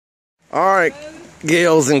All right,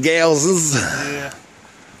 gals and galses. Yeah.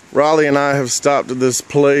 Raleigh and I have stopped at this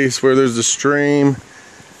place where there's a stream.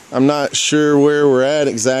 I'm not sure where we're at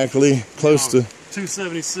exactly. Close to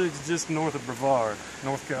 276, just north of Brevard,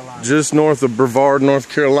 North Carolina. just north of Brevard, North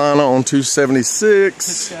Carolina on 276.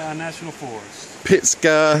 Pittsky National Forest.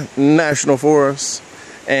 Pittsky National Forest.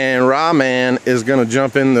 And Ryman is going to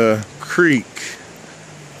jump in the creek. It's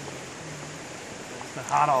been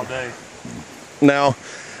hot all day. Now,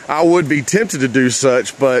 I would be tempted to do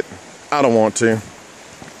such, but I don't want to. You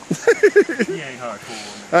ain't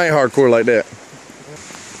hardcore. I ain't hardcore like that.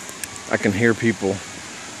 I can hear people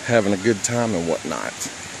having a good time and whatnot.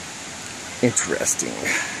 Interesting.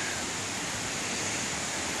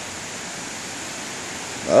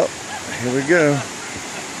 Oh, here we go.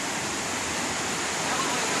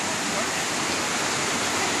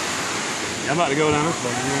 I'm about to go down this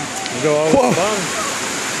way. We'll go all the way to the bottom.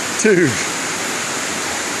 Dude,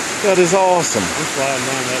 that is awesome. I'm sliding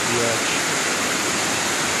down that direction.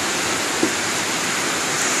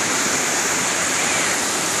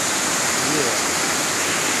 Yeah.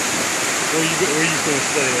 Where you gonna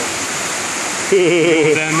stay at? You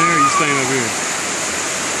going down there or you staying over here?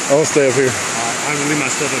 I'll stay up here. Alright, I'm gonna leave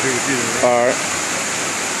my stuff up here with you then, right? Alright.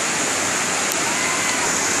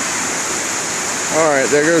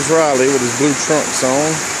 Alright, there goes Riley with his blue trunks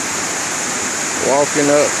on.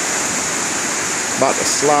 Walking up. About to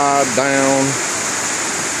slide down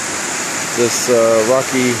this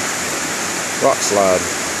rocky rock slide,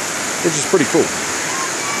 which is pretty cool.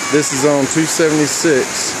 This is on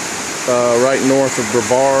 276, right north of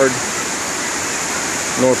Brevard,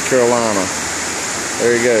 North Carolina.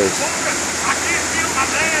 There he goes. I can't feel my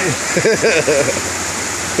legs.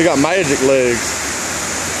 He got magic legs.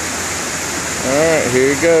 Alright,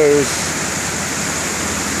 here he goes.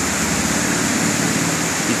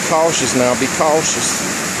 Be cautious now, be cautious.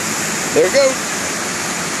 There we go.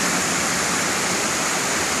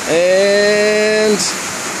 And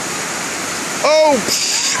oh,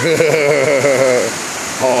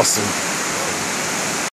 awesome.